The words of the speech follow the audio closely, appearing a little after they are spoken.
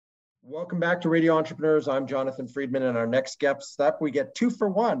Welcome back to Radio Entrepreneurs. I'm Jonathan Friedman, and our next guest up, we get 2 for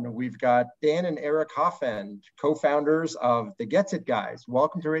 1. We've got Dan and Eric Hoffend, co-founders of the Gets It Guys.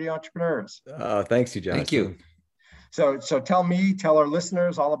 Welcome to Radio Entrepreneurs. Thanks you, Jonathan. Thank you. So tell our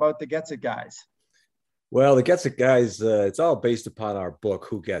listeners all about the Gets It Guys. Well, the Gets It Guys, it's all based upon our book,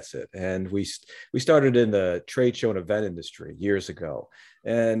 Who Gets It? And we started in the trade show and event industry years ago.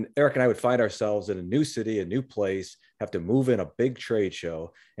 And Eric and I would find ourselves in a new city, a new place, have to move in a big trade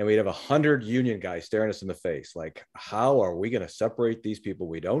show, and we'd have 100 union guys staring us in the face. Like, how are we going to separate these people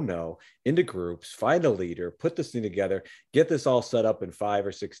we don't know into groups, find a leader, put this thing together, get this all set up in 5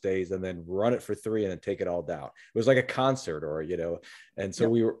 or 6 days, and then run it for 3 and then take it all down? It was like a concert, and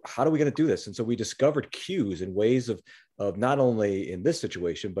so how are we going to do this? And so we discovered cues and ways of not only in this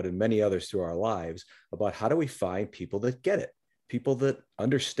situation, but in many others through our lives, about how do we find people that get it, people that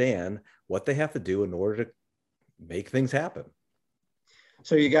understand what they have to do in order to make things happen.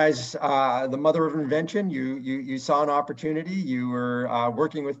 So you guys, the mother of invention, you saw an opportunity. You were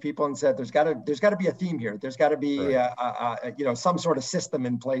working with people and said, there's got to be a theme here. There's got to be some sort of system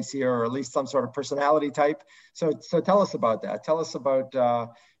in place here, or at least some sort of personality type. So tell us about that. Tell us about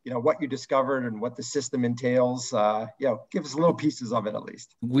what you discovered and what the system entails. Give us little pieces of it at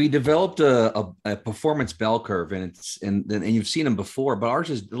least. We developed a performance bell curve, and you've seen them before, but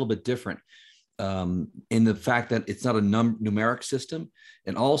ours is a little bit different. In the fact that it's not a numeric system,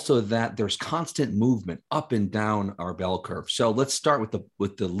 and also that there's constant movement up and down our bell curve. So let's start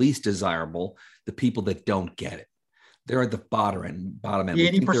with the least desirable, the people that don't get it. They're at the bottom end. The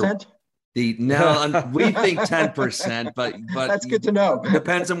 80%? We think 10%, but that's good to know.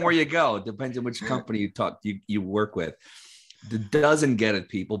 Depends on where you go. Depends on which company you work with. The doesn't get it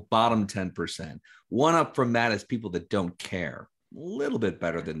people, bottom 10%. One up from that is people that don't care. A little bit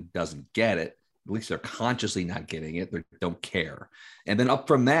better than doesn't get it. At least they're consciously not getting it. They don't care. And then up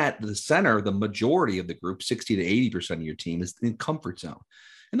from that, the center, the majority of the group, 60 to 80% of your team, is in comfort zone.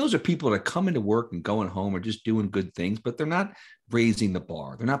 And those are people that come into work and going home or just doing good things, but they're not raising the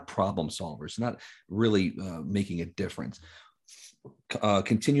bar. They're not problem solvers. They're not really making a difference.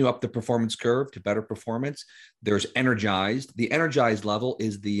 Continue up the performance curve to better performance. There's energized. The energized level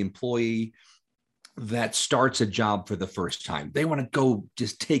is the employee that starts a job for the first time. They want to go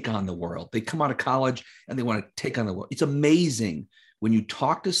just take on the world. They come out of college and they want to take on the world. It's amazing when you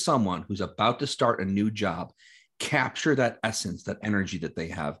talk to someone who's about to start a new job, capture that essence, that energy that they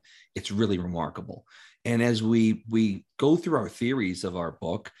have. It's really remarkable. And as we go through our theories of our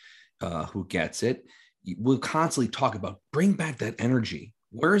book, Who Gets It, we'll constantly talk about bring back that energy.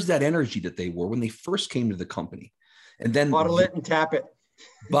 Where's that energy that they were when they first came to the company? And then bottle it and tap it.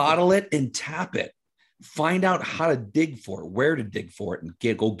 Bottle it and tap it. Find out how to dig for it, where to dig for it,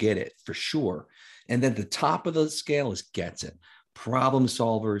 and go get it for sure. And then the top of the scale is Gets It. Problem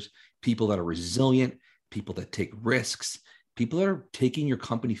solvers, people that are resilient, people that take risks, people that are taking your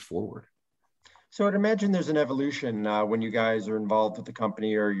company forward. So I'd imagine there's an evolution when you guys are involved with the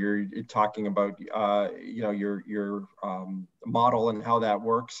company, or you're talking about, your model and how that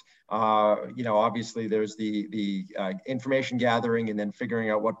works. Obviously there's the information gathering and then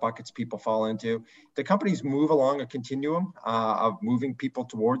figuring out what buckets people fall into. The companies move along a continuum of moving people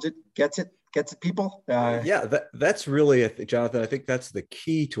towards it. Gets it people. That's really, Jonathan, I think that's the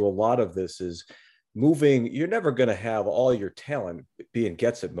key to a lot of this is moving. You're never going to have all your talent be in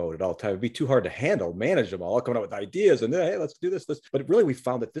Gets It mode at all time. It'd be too hard to handle, manage them all, coming up with ideas and hey, let's do this. But really, we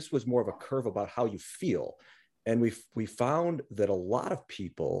found that this was more of a curve about how you feel. And we found that a lot of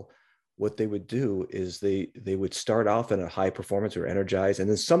people, what they would do is they would start off in a high performance or energized, and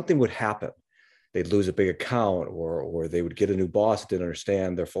then something would happen. They'd lose a big account, or they would get a new boss that didn't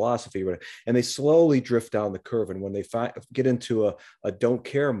understand their philosophy, and they slowly drift down the curve. And when they get into a don't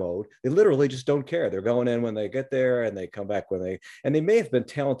care mode, they literally just don't care. They're going in when they get there, and they come back and they may have been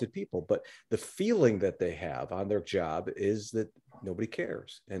talented people, but the feeling that they have on their job is that nobody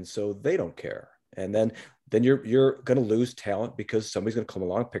cares, and so they don't care. And then you're going to lose talent because somebody's going to come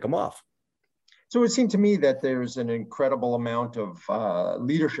along and pick them off. So it seemed to me that there's an incredible amount of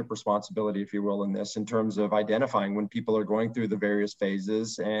leadership responsibility, if you will, in this, in terms of identifying when people are going through the various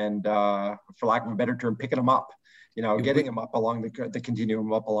phases and, for lack of a better term, picking them up, getting them up along the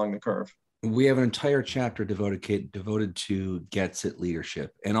continuum, up along the curve. We have an entire chapter devoted to Gets It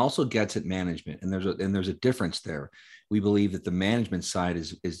leadership and also Gets It management. And there's a difference there. We believe that the management side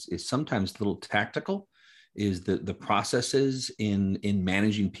is sometimes a little tactical, is the processes in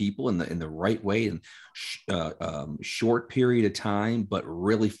managing people in the right way and short period of time, but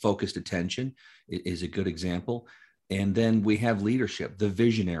really focused attention is a good example. And then we have leadership, the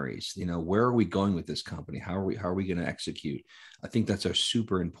visionaries. Where are we going with this company? How are we going to execute? I think that's a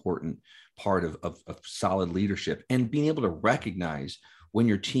super important part of solid leadership, and being able to recognize when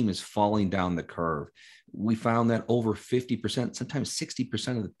your team is falling down the curve. We found that over 50%, sometimes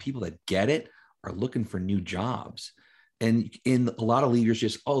 60% of the people that get it are looking for new jobs. And in a lot of leaders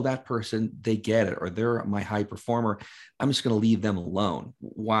just, oh, that person, they get it, or they're my high performer, I'm just going to leave them alone.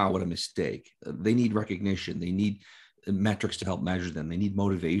 Wow, what a mistake. They need recognition. They need metrics to help measure them. They need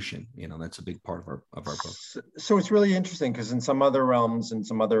motivation. That's a big part of our book. So it's really interesting, because in some other realms and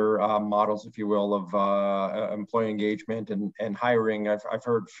some other models, if you will, of employee engagement and hiring, I've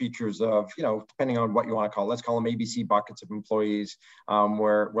heard features of, depending on what you want to call it, let's call them ABC buckets of employees,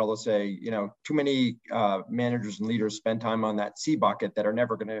 where let's say, too many managers and leaders spend time on that C bucket that are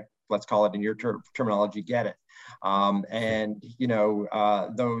never going to, let's call it in your terminology, get it.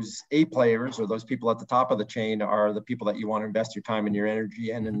 Those A players, or those people at the top of the chain, are the people that you want to invest your time and your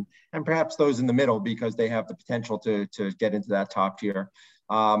energy in, and perhaps those in the middle, because they have the potential to get into that top tier.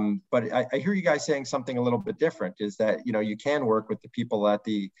 But I hear you guys saying something a little bit different, is that, you can work with the people at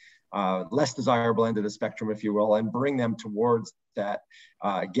the less desirable end of the spectrum, if you will, and bring them towards that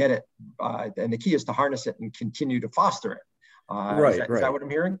get it. And the key is to harness it and continue to foster it. Right. Is that what I'm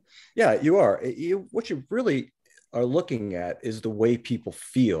hearing? Yeah, you are. What you really are looking at is the way people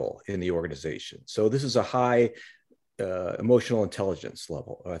feel in the organization. So this is a high emotional intelligence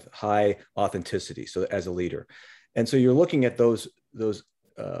level, high authenticity. So as a leader, and so you're looking at those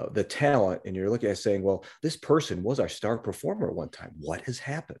the talent, and you're looking at saying, well, this person was our star performer at one time. What has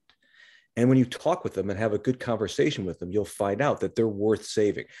happened? And when you talk with them and have a good conversation with them, you'll find out that they're worth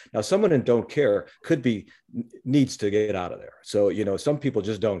saving. Now, someone in don't care needs to get out of there. So, some people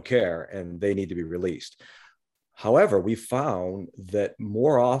just don't care and they need to be released. However, we found that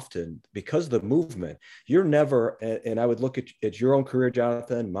more often, because of the movement, you're never, and I would look at your own career,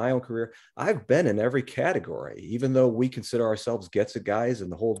 Jonathan, my own career, I've been in every category, even though we consider ourselves gets it guys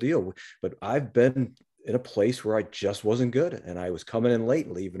and the whole deal. But I've been in a place where I just wasn't good, and I was coming in late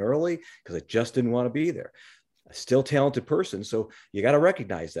and leaving early because I just didn't want to be there. A still talented person. So you got to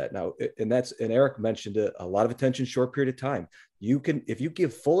recognize that now. And Eric mentioned it, a lot of attention, short period of time. If you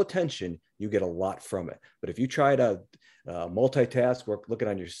give full attention, you get a lot from it. But if you try to multitask, or looking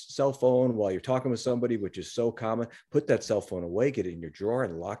on your cell phone while you're talking with somebody, which is so common, put that cell phone away, get it in your drawer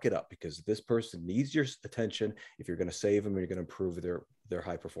and lock it up, because this person needs your attention if you're going to save them and you're going to improve their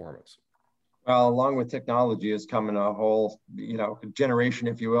high performance. Well, along with technology has come in a whole, generation,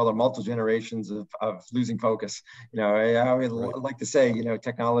 if you will, or multiple generations of losing focus. I would like to say,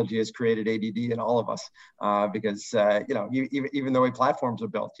 technology has created ADD in all of us, because, even the way platforms are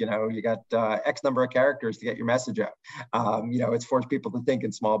built, you got X number of characters to get your message out. It's forced people to think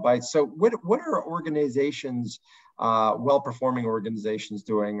in small bites. So what are organizations, well-performing organizations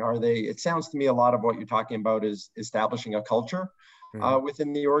doing? It sounds to me a lot of what you're talking about is establishing a culture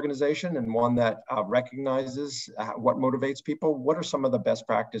within the organization, and one that recognizes what motivates people. What are some of the best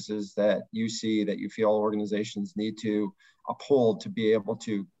practices that you see that you feel organizations need to uphold to be able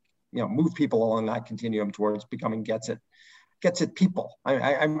to, move people along that continuum towards becoming gets it people?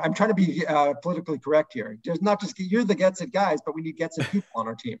 I'm trying to be politically correct here. Just not just you're the gets it guys, but we need gets it people on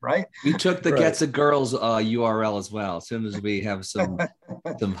our team, right? We took the gets it girls URL as well. As soon as we have some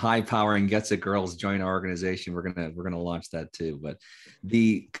high powering gets it girls join our organization, we're gonna launch that too. But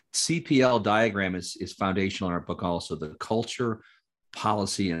the CPL diagram is foundational in our book also. The culture,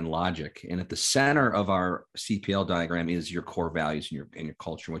 policy, and logic. And at the center of our CPL diagram is your core values and your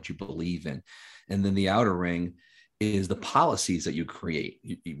culture, what you believe in. And then the outer ring is the policies that you create.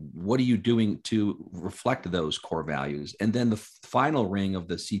 What are you doing to reflect those core values? And then the final ring of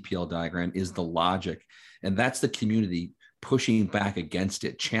the CPL diagram is the logic. And that's the community pushing back against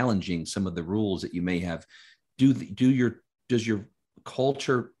it, challenging some of the rules that you may have. Does your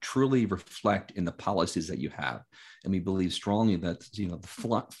culture truly reflect in the policies that you have? And we believe strongly that, the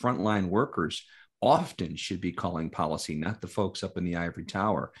frontline workers often should be calling policy, not the folks up in the ivory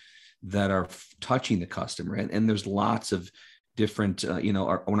tower that are touching the customer. And there's lots of different,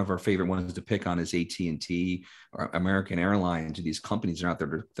 one of our favorite ones to pick on is AT&T or American Airlines. These companies are out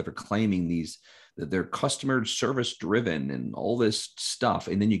there that are claiming that they're customer service driven and all this stuff.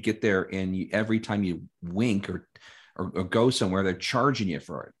 And then you get there and every time you wink or go somewhere, they're charging you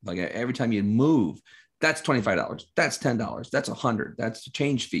for it. Like every time you move, that's $25. That's $10. That's $100. That's the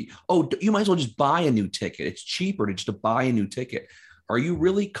change fee. Oh, you might as well just buy a new ticket. It's cheaper to buy a new ticket. Are you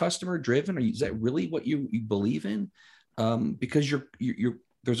really customer driven? Is that really what you believe in? Because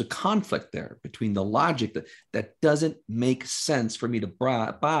there's a conflict there between the logic that doesn't make sense for me to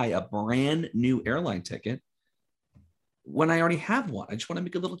buy a brand new airline ticket when I already have one? I just want to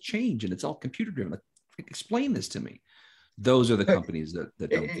make a little change and it's all computer driven. Like, explain this to me. Those are the companies that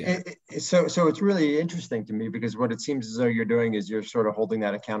don't get it. So it's really interesting to me, because what it seems as though you're doing is you're sort of holding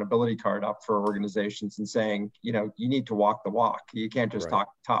that accountability card up for organizations and saying, you know, you need to walk the walk. You can't just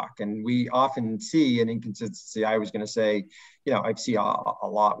talk. And we often see an inconsistency. I was going to say, you know, I see a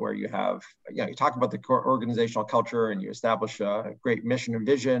lot where you have, you know, you talk about the core organizational culture and you establish a great mission and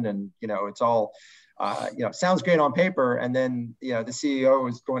vision, and, you know, it's all, you know, sounds great on paper, and then, you know, the CEO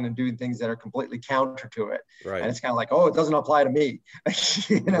is going and doing things that are completely counter to it, and it's kind of like, oh, it doesn't apply to me.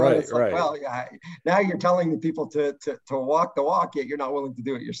 You know, it's like, well, yeah, now you're telling the people to walk the walk, yet you're not willing to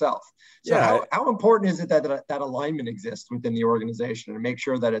do it yourself. So how important is it that that alignment exists within the organization and make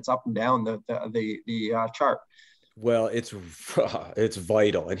sure that it's up and down the chart? Well, it's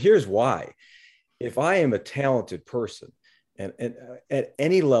vital, and here's why. If I am a talented person, and at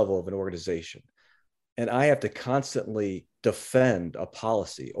any level of an organization, and I have to constantly defend a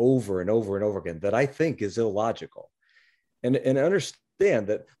policy over and over and over again that I think is illogical, and understand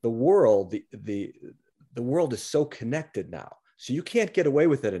that the world is so connected now, so you can't get away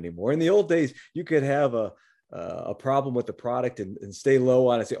with it anymore. In the old days, you could have a problem with the product and stay low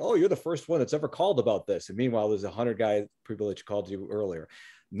on it and say, oh, you're the first one that's ever called about this. And meanwhile, there's 100 guys privileged called you earlier.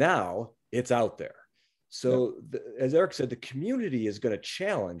 Now it's out there. So as Eric said, the community is going to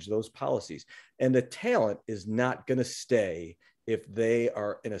challenge those policies, and the talent is not going to stay if they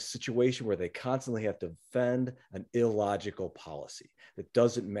are in a situation where they constantly have to defend an illogical policy that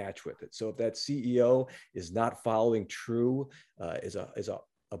doesn't match with it. So if that CEO is not following true, is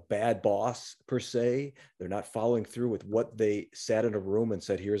a bad boss per se, they're not following through with what they sat in a room and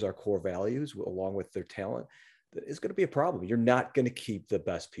said, here's our core values along with their talent, it's going to be a problem. You're not going to keep the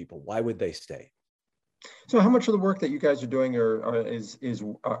best people. Why would they stay? So how much of the work that you guys are doing is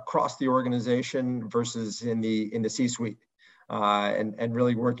across the organization versus in the C-suite, and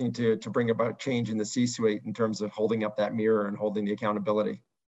really working to bring about change in the C-suite in terms of holding up that mirror and holding the accountability?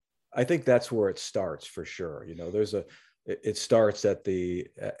 I think that's where it starts for sure. You know, it starts at a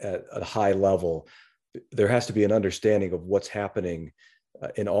high level. There has to be an understanding of what's happening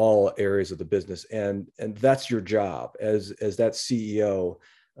in all areas of the business, and that's your job as that CEO.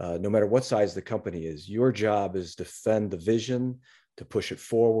 No matter what size the company is, your job is to defend the vision, to push it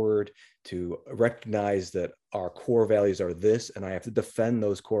forward, to recognize that our core values are this, and I have to defend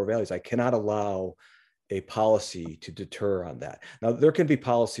those core values. I cannot allow a policy to deter on that. Now, there can be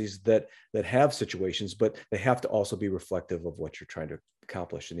policies that have situations, but they have to also be reflective of what you're trying to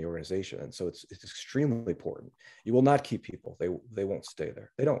accomplish in the organization. And so it's extremely important. You will not keep people. They won't stay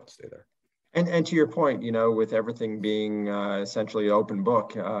there. They don't stay there. And to your point, you know, with everything being essentially an open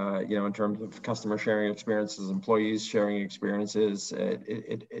book, you know, in terms of customer sharing experiences, employees sharing experiences,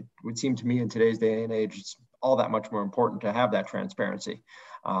 it would seem to me in today's day and age, it's all that much more important to have that transparency,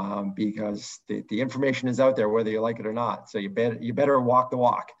 because the information is out there, whether you like it or not. So you better walk the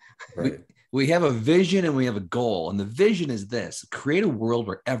walk. Right. We have a vision and we have a goal, and the vision is this: create a world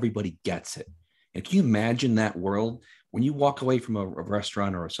where everybody gets it. And can you imagine that world? When you walk away from a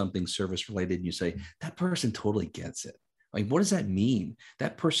restaurant or something service related and you say, that person totally gets it. Like, what does that mean?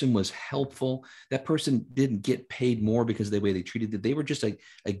 That person was helpful. That person didn't get paid more because of the way they treated it. They were just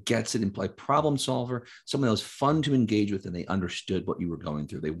a gets it and like problem solver, someone that was fun to engage with, and they understood what you were going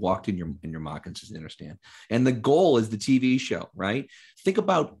through. They walked in your moccasins to understand. And the goal is the TV show, right? Think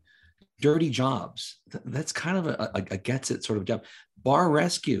about Dirty Jobs. That's kind of a gets it sort of job. Bar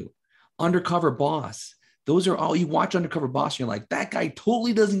Rescue, Undercover Boss. Those are all you watch. Undercover Boss, and you're like, that guy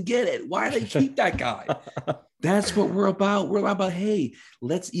totally doesn't get it. Why do they keep that guy? That's what we're about. We're about, hey,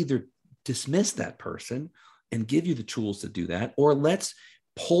 let's either dismiss that person and give you the tools to do that, or let's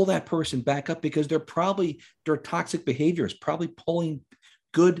pull that person back up because their toxic behavior is probably pulling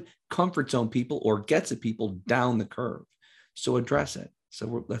good comfort zone people or gets it people down the curve. So address it.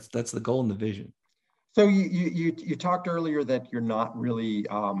 So that's the goal and the vision. So you talked earlier that you're not really,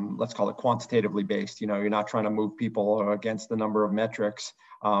 let's call it quantitatively based. You know, you're not trying to move people against the number of metrics,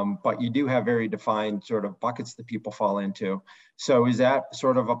 but you do have very defined sort of buckets that people fall into. So is that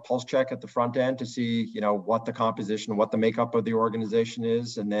sort of a pulse check at the front end to see, you know, what the composition, what the makeup of the organization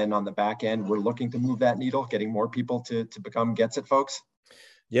is, and then on the back end, we're looking to move that needle, getting more people to become gets it folks?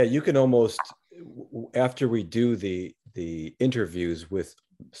 Yeah, you can almost, after we do the interviews with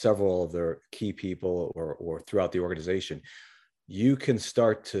several of their key people or throughout the organization, you can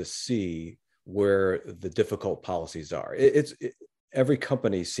start to see where the difficult policies are. Every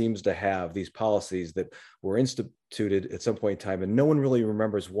company seems to have these policies that were instituted at some point in time, and no one really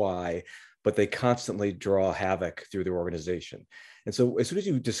remembers why, but they constantly draw havoc through the organization. And so as soon as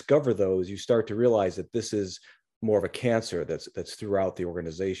you discover those, you start to realize that this is more of a cancer that's throughout the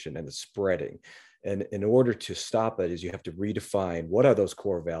organization and it's spreading. And in order to stop it is you have to redefine what are those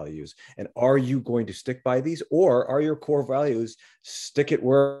core values, and are you going to stick by these, or are your core values stick it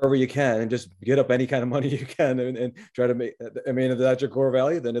wherever you can and just get up any kind of money you can and try to make, I mean, if that's your core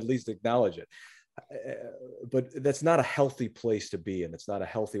value, then at least acknowledge it. But that's not a healthy place to be, and it's not a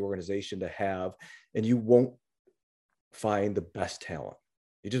healthy organization to have, and you won't find the best talent.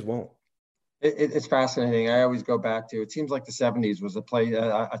 You just won't. It's fascinating. I always go back to, it seems like the 70s was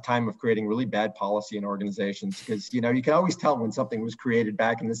a time of creating really bad policy in organizations, because, you know, you can always tell when something was created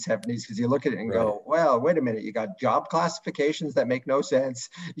back in the 70s, because you look at it and go, well, wait a minute, you got job classifications that make no sense.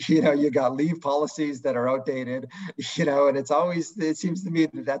 You know, you got leave policies that are outdated, you know, and it's always, it seems to me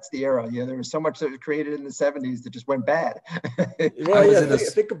that that's the era. You know, there was so much that was created in the 70s that just went bad. Well, yeah,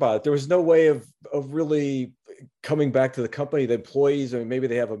 think about it. There was no way of really coming back to the company, the employees, I mean, maybe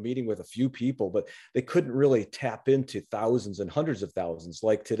they have a meeting with a few people, but they couldn't really tap into thousands and hundreds of thousands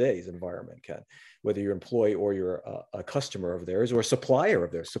like today's environment can, whether you're an employee or you're a customer of theirs or a supplier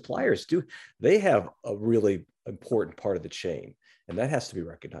of theirs. Suppliers do, they have a really important part of the chain, and that has to be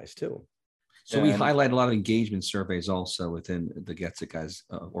recognized too. So we highlight a lot of engagement surveys also within the Gets It Guys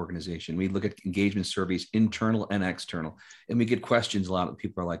organization. We look at engagement surveys, internal and external, and we get questions. A lot of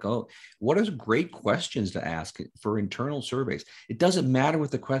people are like, oh, what are great questions to ask for internal surveys? It doesn't matter what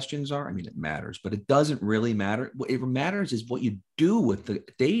the questions are. I mean, it matters, but it doesn't really matter. What it matters is what you do with the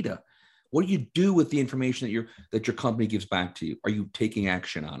data. What do you do with the information that your company gives back to you? Are you taking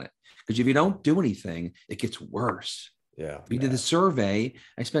action on it? Because if you don't do anything, it gets worse. Yeah. We did the survey.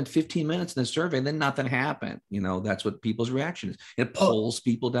 I spent 15 minutes in the survey, and then nothing happened. You know, that's what people's reaction is. It pulls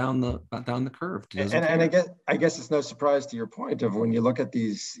people down the curve. And I guess it's no surprise to your point of when you look at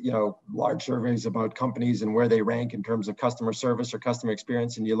these, you know, large surveys about companies and where they rank in terms of customer service or customer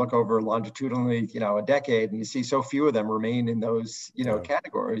experience, and you look over longitudinally, you know, a decade, and you see so few of them remain in those, you know,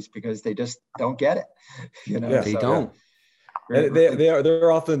 categories because they just don't get it. You know, they don't.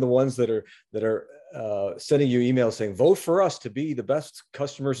 They're often the ones that are sending you emails saying, vote for us to be the best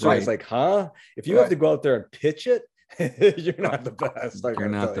customer service. Like, huh? If you have to go out there and pitch it, you're not the best. You're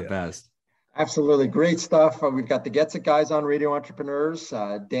not the best. Absolutely. Great stuff. We've got the Gets It Guys on Radio Entrepreneurs.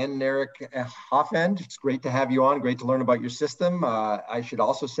 Dan and Eric Hoffend, it's great to have you on. Great to learn about your system. I should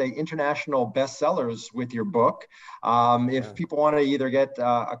also say international bestsellers with your book. If people want to either get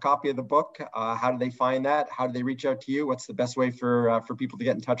a copy of the book, how do they find that? How do they reach out to you? What's the best way for people to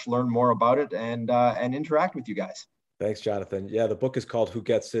get in touch, learn more about it, and interact with you guys? Thanks, Jonathan. Yeah, the book is called Who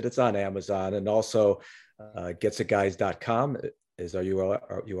Gets It? It's on Amazon, and also getsitguys.com is our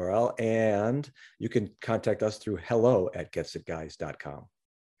URL, and you can contact us through hello@getsitguys.com.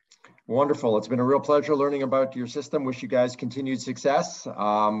 Wonderful. It's been a real pleasure learning about your system. Wish you guys continued success.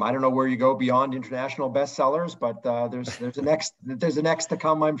 I don't know where you go beyond international bestsellers, but there's a next to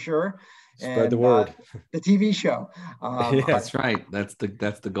come, I'm sure. Spread the word. The TV show. That's right. That's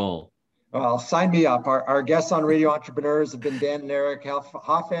the goal. Well, sign me up. Our guests on Radio Entrepreneurs have been Dan and Eric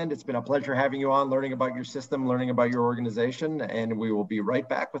Hoffend. It's been a pleasure having you on, learning about your system, learning about your organization, and we will be right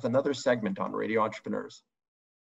back with another segment on Radio Entrepreneurs.